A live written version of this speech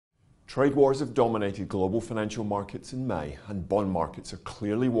Trade wars have dominated global financial markets in May, and bond markets are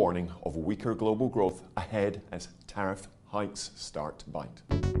clearly warning of weaker global growth ahead as tariff hikes start to bite.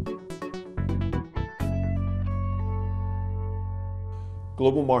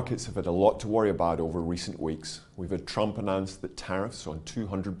 Global markets have had a lot to worry about over recent weeks. We've had Trump announce that tariffs on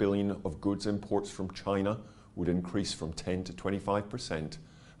 $200 billion of goods imports from China would increase from 10 to 25%,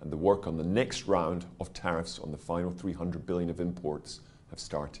 and the work on the next round of tariffs on the final $300 billion of imports have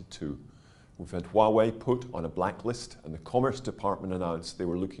started too. We've had Huawei put on a blacklist, and the Commerce Department announced they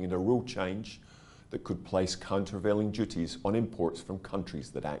were looking at a rule change that could place countervailing duties on imports from countries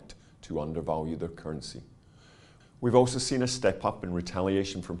that act to undervalue their currency. We've also seen a step up in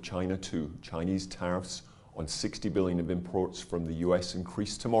retaliation from China too. Chinese tariffs on $60 billion of imports from the US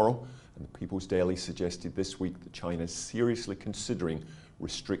increase tomorrow, and the People's Daily suggested this week that China is seriously considering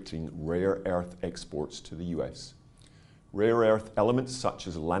restricting rare earth exports to the US. Rare earth elements such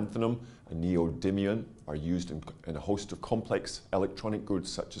as lanthanum and neodymium are used in a host of complex electronic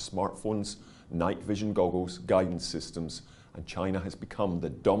goods such as smartphones, night vision goggles, guidance systems, and China has become the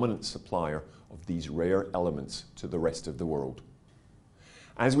dominant supplier of these rare elements to the rest of the world.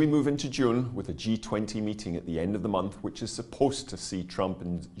 As we move into June with a G20 meeting at the end of the month, which is supposed to see Trump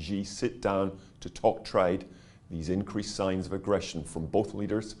and Xi sit down to talk trade, these increased signs of aggression from both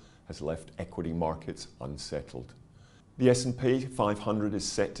leaders has left equity markets unsettled. The S&P 500 is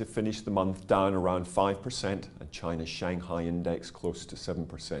set to finish the month down around 5%, and China's Shanghai index close to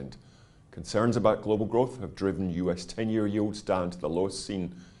 7%. Concerns about global growth have driven US 10-year yields down to the lowest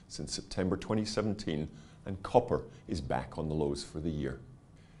seen since September 2017, and copper is back on the lows for the year.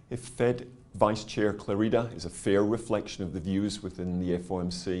 If Fed Vice Chair Clarida is a fair reflection of the views within the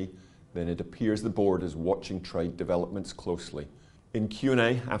FOMC, then it appears the board is watching trade developments closely. In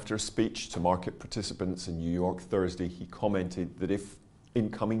Q&A after a speech to market participants in New York Thursday, he commented that if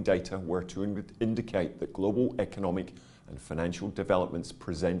incoming data were to indicate that global economic and financial developments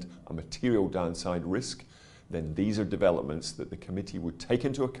present a material downside risk, then these are developments that the committee would take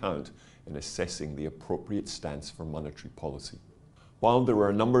into account in assessing the appropriate stance for monetary policy. While there were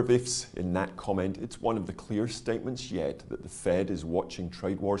a number of ifs in that comment, it's one of the clear statements yet that the Fed is watching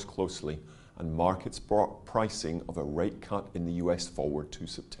trade wars closely, and markets brought pricing of a rate cut in the US forward to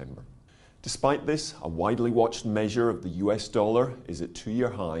September. Despite this, a widely watched measure of the US dollar is at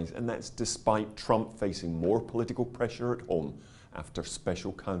two-year highs, and that's despite Trump facing more political pressure at home after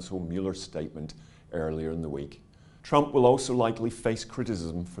special counsel Mueller's statement earlier in the week. Trump will also likely face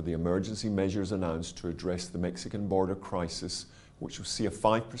criticism for the emergency measures announced to address the Mexican border crisis, which will see a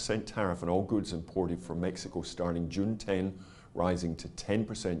 5% tariff on all goods imported from Mexico starting June 10, rising to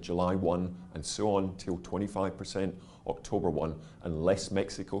 10% July 1, and so on till 25% October 1, unless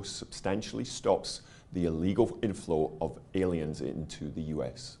Mexico substantially stops the illegal inflow of aliens into the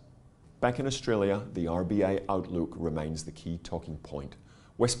US. Back in Australia, the RBA outlook remains the key talking point.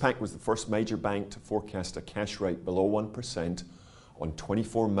 Westpac was the first major bank to forecast a cash rate below 1%. On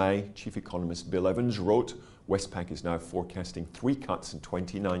 24 May, Chief Economist Bill Evans wrote, Westpac is now forecasting 3 cuts in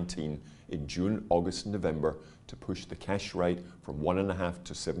 2019 in June, August and November to push the cash rate from 1.5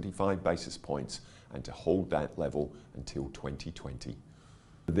 to 75 basis points and to hold that level until 2020.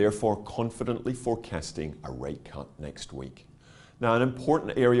 Therefore, confidently forecasting a rate cut next week. Now, an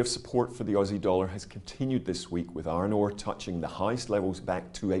important area of support for the Aussie dollar has continued this week, with iron ore touching the highest levels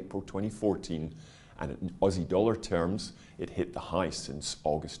back to April 2014, and in Aussie dollar terms, it hit the highest since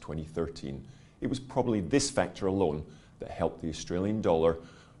August 2013. It was probably this factor alone that helped the Australian dollar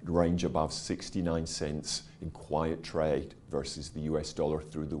range above 69 cents in quiet trade versus the US dollar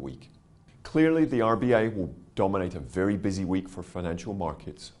through the week. Clearly, the RBA will dominate a very busy week for financial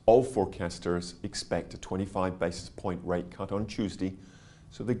markets. All forecasters expect a 25 basis point rate cut on Tuesday,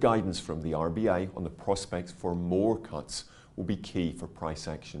 so the guidance from the RBA on the prospects for more cuts will be key for price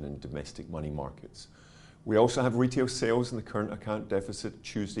action in domestic money markets. We also have retail sales and the current account deficit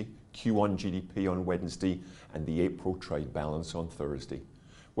Tuesday, Q1 GDP on Wednesday, and the April trade balance on Thursday.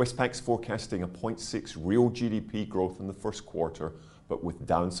 Westpac's forecasting a 0.6 real GDP growth in the first quarter, but with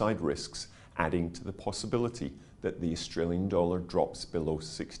downside risks, adding to the possibility that the Australian dollar drops below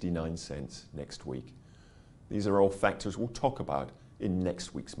 69 cents next week. These are all factors we'll talk about in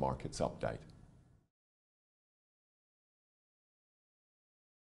next week's Markets Update.